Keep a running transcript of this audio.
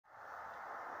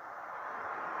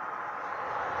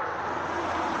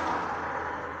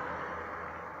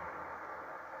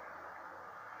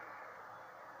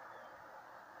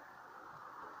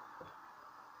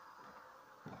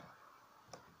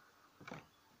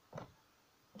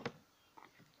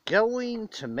Going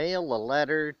to mail a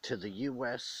letter to the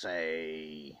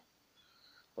USA.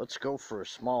 Let's go for a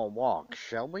small walk,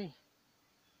 shall we?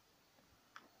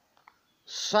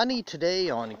 Sunny today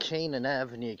on Canaan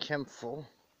Avenue, Kempville,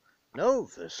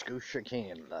 Nova Scotia,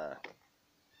 Canada.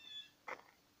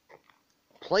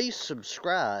 Please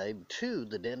subscribe to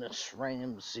the Dennis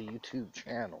Ramsay YouTube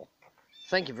channel.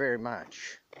 Thank you very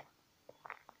much.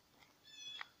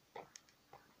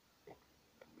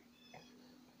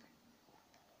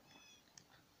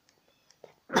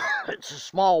 It's a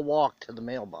small walk to the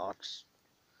mailbox.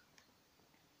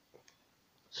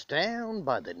 It's down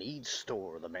by the needs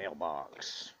store, the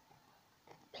mailbox.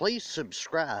 Please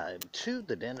subscribe to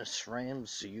the Dennis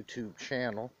Ramsay YouTube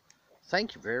channel.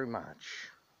 Thank you very much.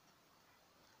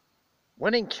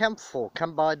 When in Kempville,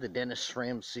 come by the Dennis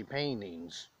Ramsay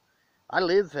paintings. I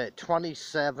live at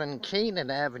 27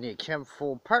 Canaan Avenue,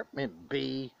 Kempville, Apartment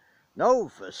B,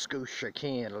 Nova Scotia,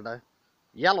 Canada.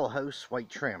 Yellow house, white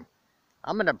trim.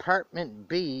 I'm in Apartment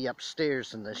B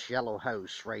upstairs in this yellow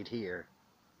house right here.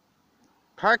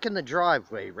 Park in the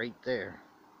driveway right there.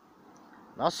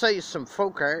 And I'll show you some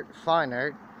folk art, fine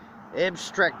art,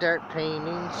 abstract art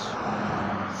paintings.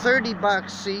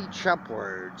 $30 each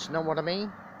upwards, know what I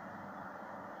mean?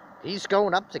 He's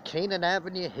going up the Canaan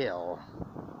Avenue Hill.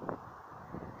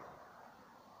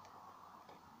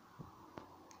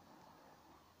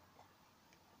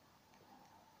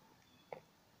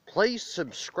 Please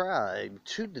subscribe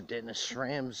to the Dennis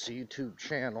Ramsay YouTube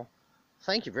channel.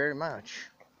 Thank you very much.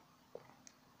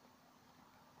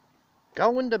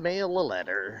 Going to mail a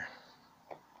letter.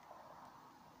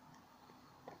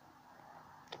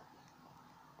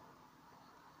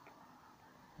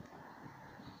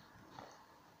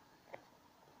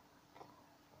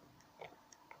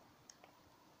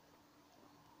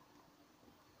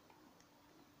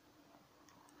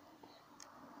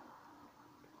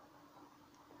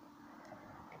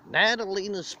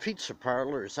 Natalina's Pizza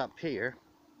Parlor is up here.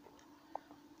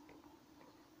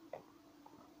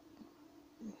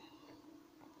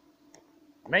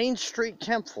 Main Street,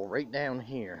 Kempville, right down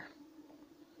here.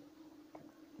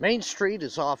 Main Street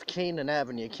is off Canaan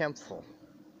Avenue, Kempville.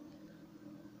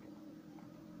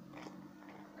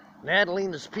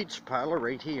 Natalina's Pizza Parlor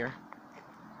right here.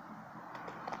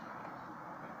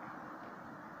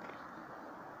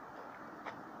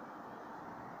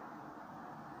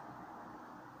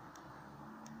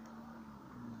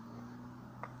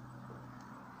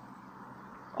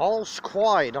 All's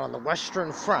quiet on the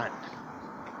western front.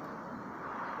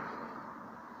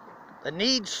 The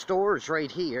Needs store is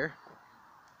right here.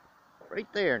 Right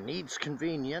there, Needs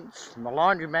Convenience. And the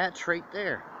laundromat's right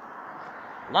there.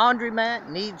 Laundromat,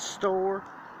 Needs store,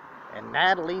 and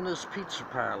Natalina's Pizza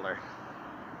Parlor.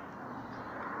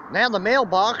 Now the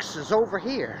mailbox is over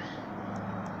here.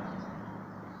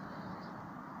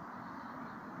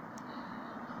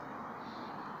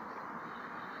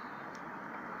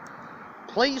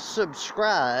 Please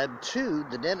subscribe to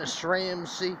the Dennis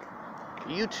Ramsay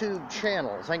YouTube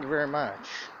channel. Thank you very much.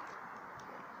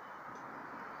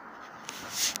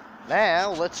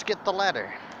 Now, let's get the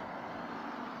letter.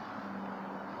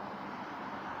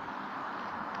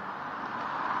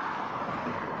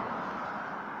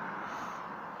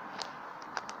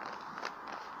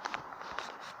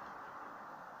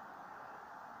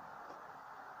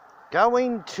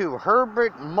 Going to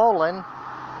Herbert Mullen,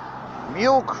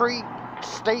 Mule Creek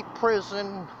State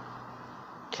Prison,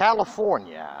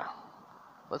 California.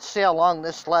 Let's see how long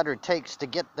this letter takes to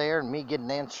get there and me get an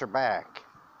answer back.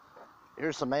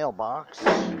 Here's the mailbox.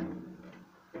 Right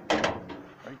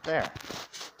there.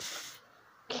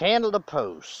 Canada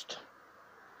Post.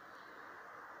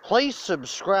 Please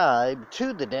subscribe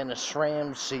to the Dennis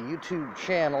Ramsay YouTube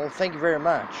channel. Thank you very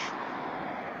much.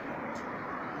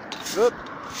 Oop,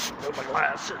 got my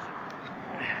glasses.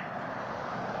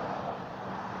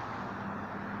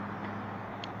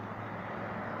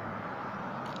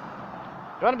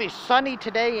 Going to be sunny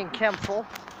today in Kempville.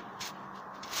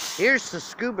 Here's the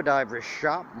scuba diver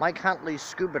shop, Mike Huntley's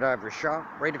scuba diver shop,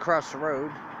 right across the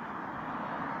road.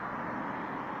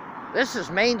 This is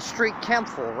Main Street,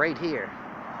 Kempville, right here.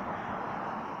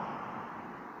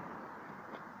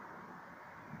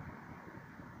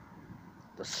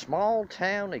 The small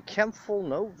town of Kempville,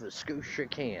 Nova Scotia,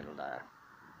 Canada.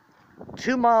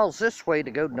 2 miles this way to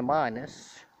go to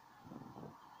Minas.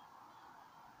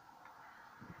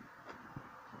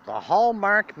 The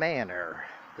Hallmark Manor.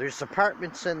 There's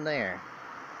apartments in there.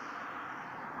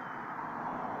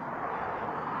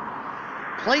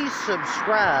 Please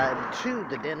subscribe to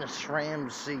the Dennis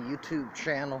Ramsay YouTube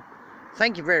channel.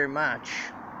 Thank you very much.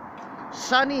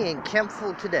 Sunny in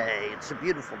Kempville today. It's a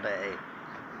beautiful day.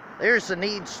 There's the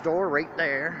Need store right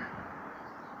there.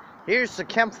 Here's the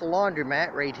Kempful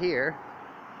laundromat right here.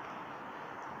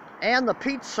 And the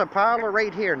pizza parlor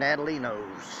right here, Natalie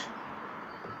knows.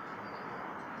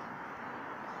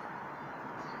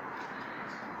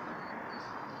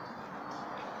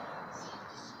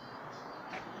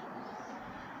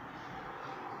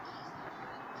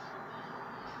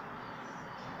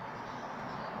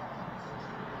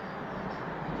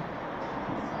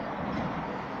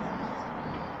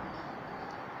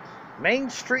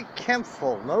 Main Street,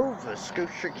 Kempful, Nova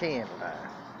Scotia, Canada.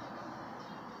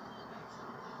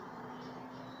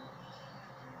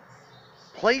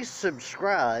 Please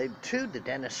subscribe to the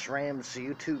Dennis Ramsay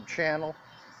YouTube channel.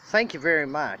 Thank you very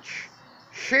much.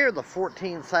 Share the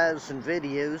 14,000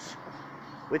 videos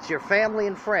with your family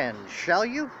and friends, shall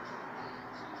you?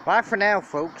 Bye for now,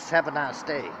 folks. Have a nice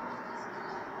day.